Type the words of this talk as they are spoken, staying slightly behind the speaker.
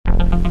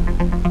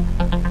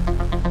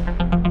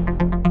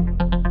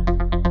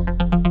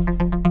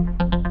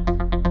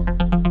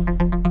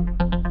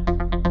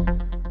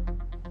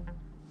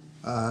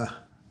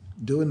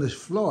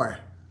floor,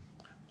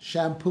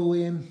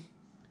 shampooing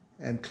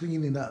and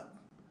cleaning up.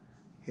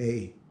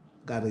 Hey,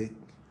 gotta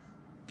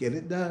get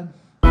it done.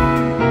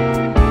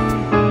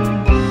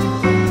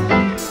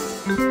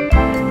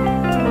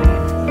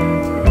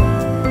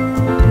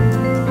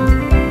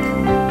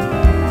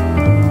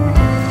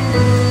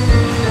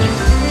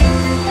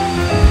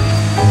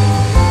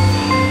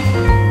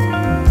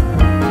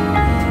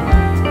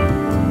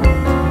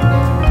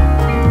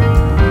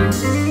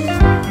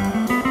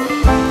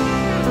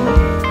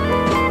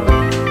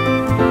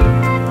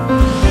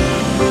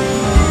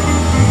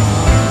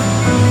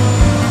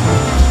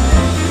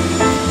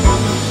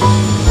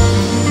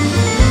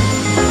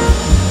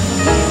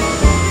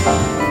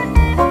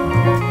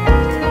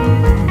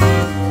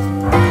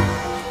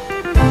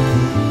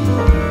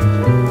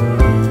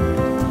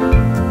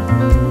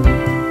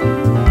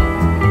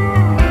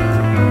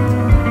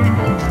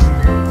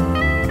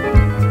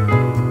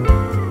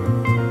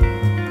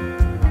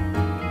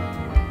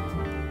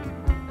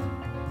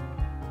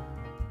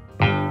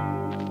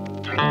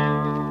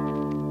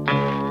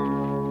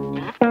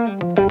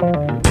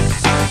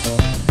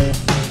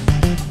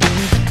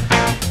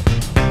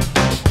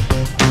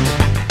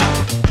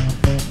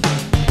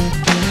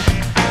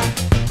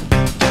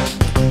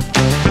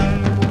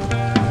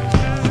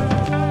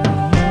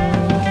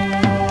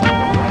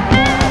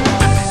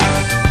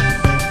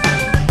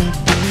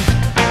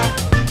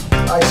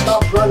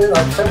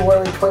 On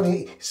February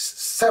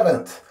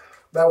 27th.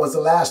 That was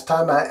the last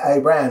time I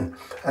ran.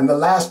 And the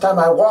last time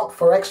I walked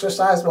for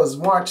exercise was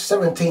March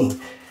 17th.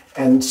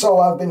 And so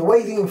I've been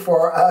waiting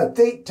for a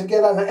date to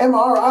get an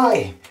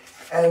MRI.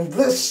 And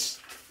this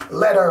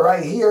letter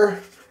right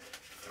here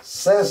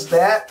says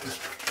that,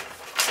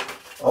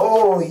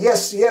 oh,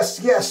 yes, yes,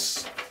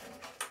 yes,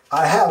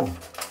 I have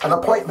an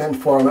appointment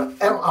for an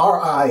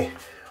MRI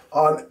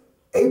on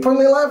April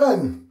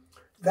 11.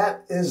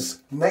 That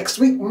is next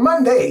week,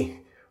 Monday.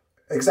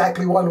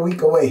 Exactly 1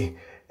 week away,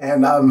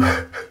 and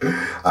I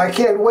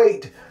can't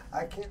wait.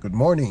 Good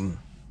morning.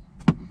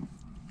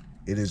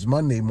 It is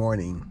Monday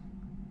morning,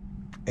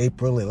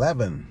 April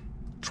 11,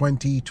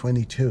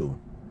 2022,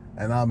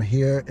 and I'm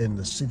here in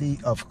the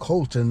city of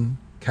Colton,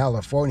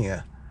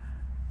 California,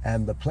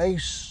 and the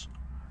place,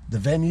 the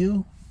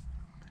venue,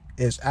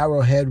 is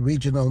Arrowhead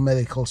Regional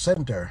Medical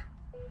Center.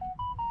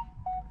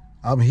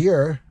 I'm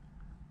here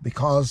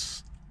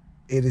because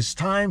it is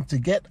time to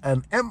get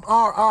an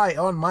MRI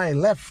on my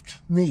left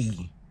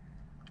knee.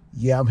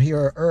 Yeah, I'm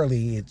here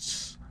early.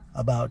 It's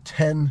about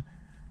 10.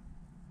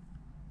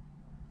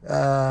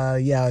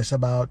 It's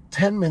about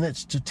 10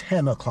 minutes to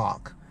 10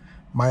 o'clock.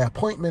 My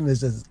appointment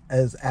is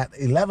at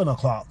 11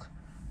 o'clock.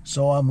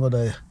 So I'm going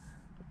to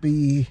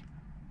be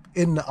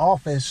in the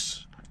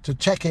office to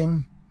check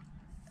in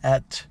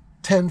at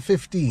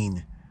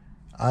 10:15.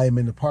 I'm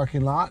in the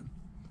parking lot.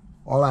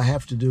 All I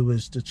have to do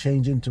is to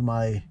change into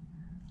my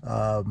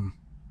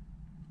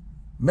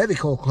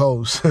medical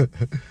clothes,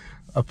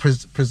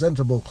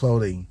 presentable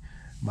clothing,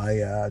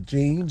 my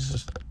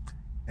jeans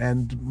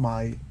and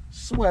my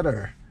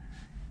sweater,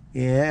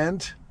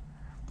 and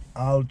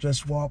I'll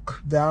just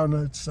walk down.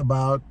 It's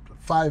about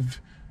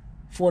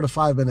 4 to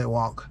 5 minute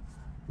walk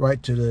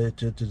right to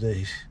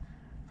the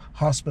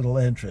hospital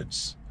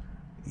entrance.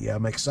 Yeah,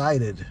 I'm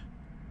excited.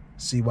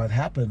 See what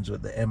happens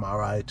with the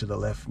MRI to the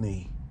left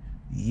knee.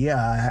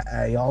 Yeah,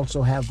 I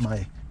also have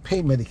my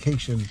pain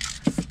medication.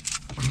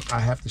 I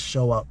have to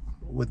show up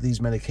with these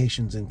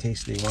medications in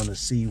case they want to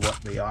see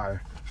what they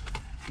are,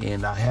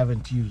 and I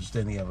haven't used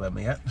any of them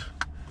yet.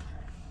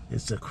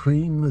 It's a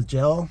cream, the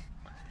gel,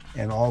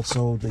 and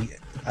also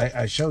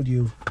I showed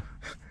you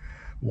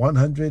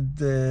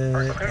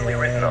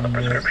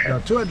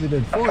 240.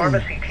 A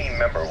pharmacy team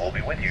member will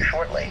be with you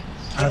shortly.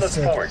 We look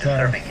forward to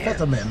serving you.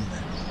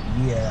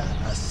 Yeah,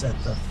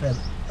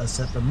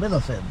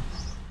 acetaminophen.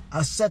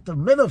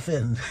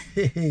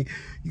 You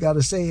got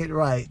to say it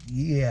right.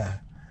 Yeah.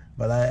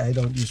 But I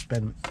don't use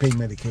pain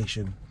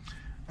medication.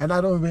 And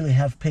I don't really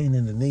have pain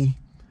in the knee,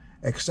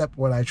 except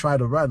when I try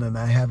to run, and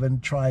I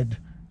haven't tried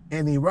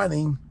any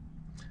running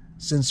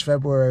since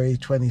February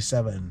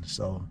 27.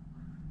 So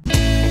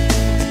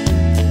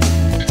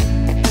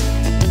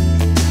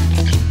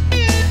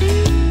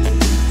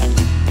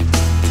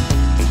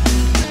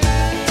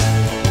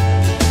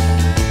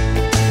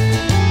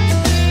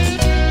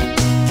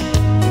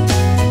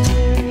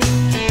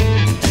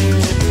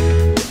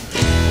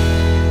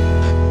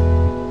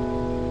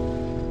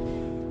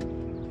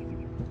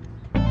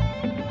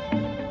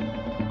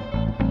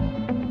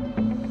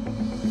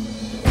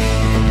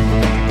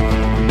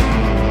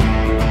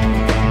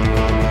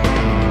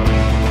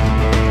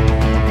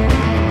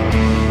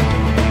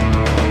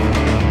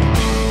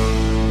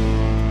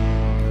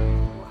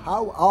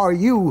how are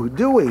you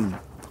doing?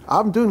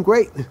 I'm doing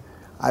great.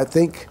 I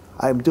think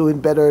I'm doing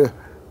better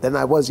than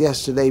I was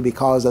yesterday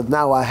because of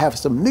now I have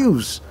some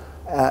news,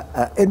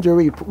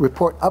 injury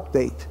report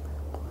update.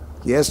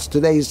 Yes,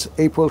 today's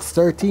April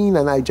 13,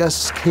 and I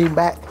just came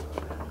back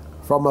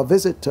from a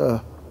visit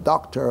to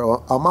Dr.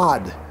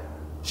 Ahmad.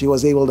 She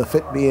was able to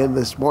fit me in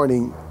this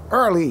morning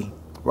early,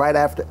 right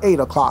after 8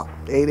 o'clock,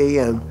 8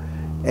 a.m.,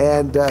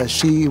 and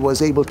she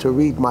was able to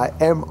read my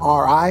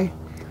MRI,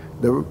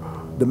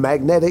 the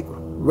magnetic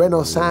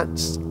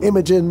resonance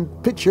imaging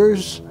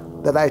pictures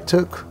that I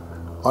took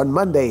on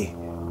Monday.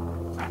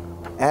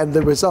 And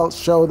the results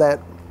show that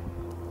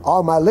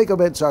all my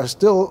ligaments are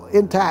still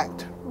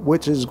intact,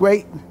 which is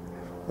great,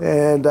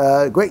 and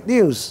great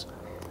news.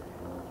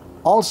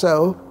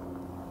 Also,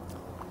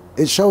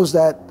 it shows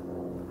that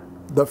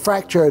the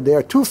fracture, there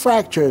are two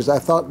fractures. I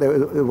thought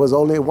it was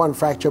only one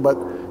fracture, but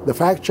the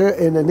fracture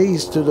in the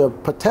knees to the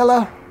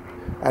patella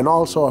and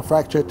also a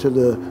fracture to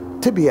the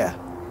tibia.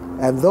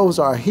 And those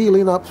are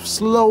healing up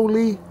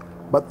slowly,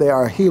 but they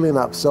are healing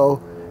up.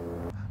 So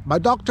my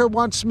doctor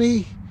wants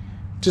me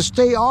to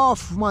stay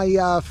off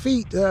my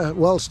feet,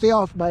 stay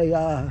off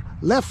my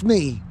left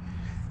knee.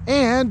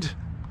 And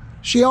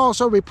she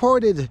also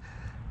reported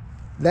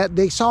that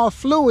they saw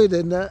fluid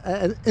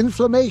and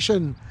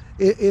inflammation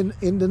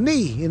in the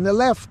knee, in the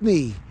left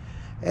knee.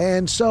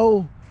 And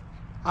so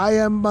I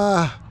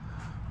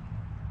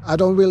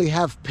don't really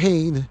have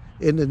pain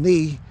in the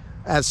knee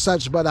as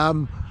such, but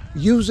I'm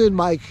using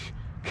my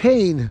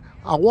cane,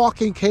 a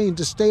walking cane,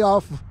 to stay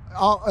off,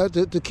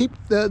 to keep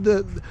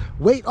the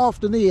weight off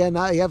the knee. And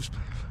I have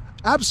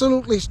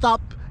absolutely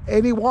stopped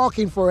any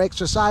walking for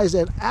exercise,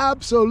 and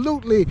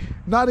absolutely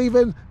not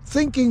even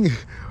thinking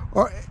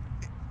or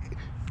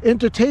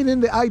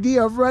entertaining the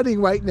idea of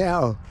running right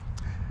now.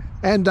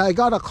 And I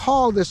got a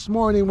call this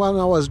morning when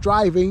I was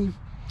driving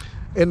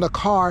in the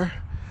car,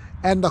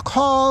 and the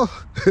call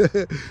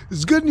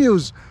is good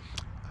news.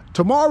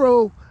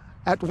 Tomorrow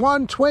at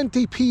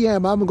 1:20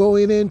 p.m. I'm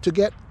going in to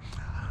get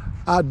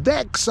a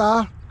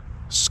DEXA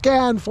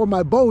scan for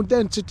my bone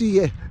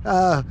density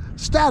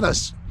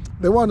status.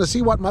 They want to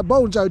see what my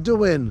bones are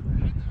doing.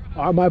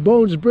 Are my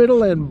bones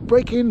brittle and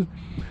breaking?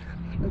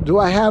 Do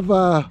I have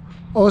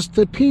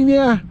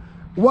osteopenia?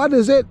 What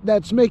is it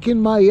that's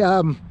making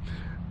my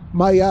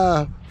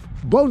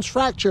bones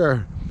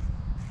fracture?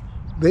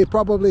 They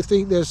probably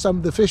think there's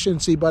some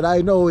deficiency, but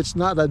I know it's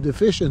not a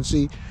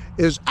deficiency.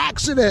 It's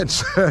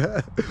accidents,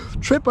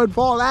 trip and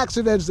fall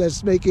accidents,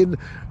 that's making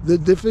the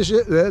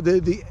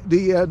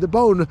the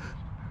bone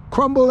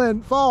crumble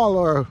and fall,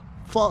 or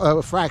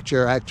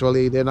fracture.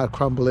 Actually, they're not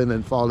crumbling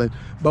and falling,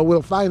 but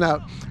we'll find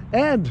out.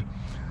 And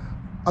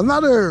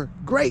another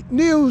great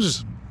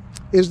news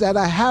is that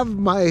I have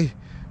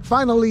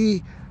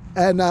finally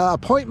an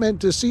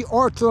appointment to see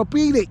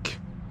Orthopedic,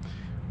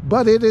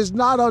 but it is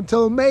not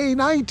until May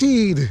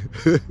 19.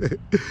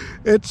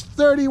 It's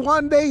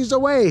 31 days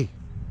away,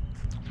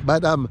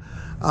 but I'm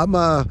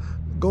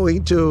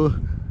going to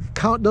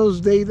count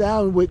those days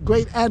down with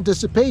great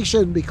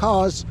anticipation,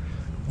 because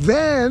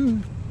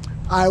then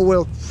I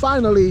will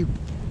finally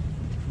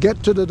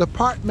get to the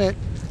department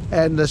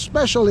and the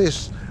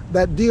specialists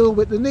that deal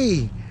with the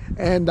knee,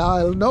 and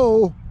I'll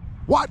know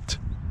what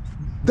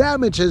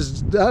damage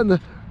is done,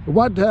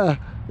 what the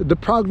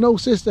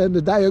prognosis and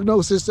the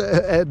diagnosis,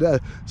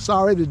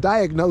 the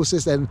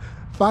diagnosis, and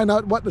find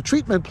out what the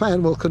treatment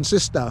plan will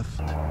consist of.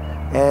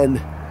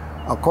 And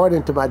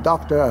according to my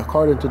doctor,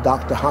 according to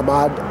Dr.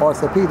 Hamad,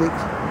 Orthopedic,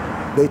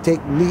 they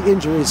take knee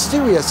injuries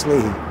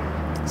seriously.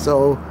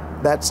 So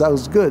that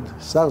sounds good.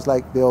 Sounds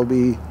like they'll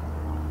be,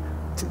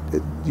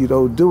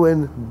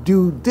 doing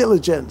due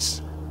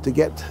diligence to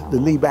get the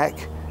knee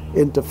back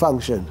into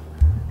function.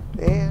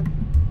 And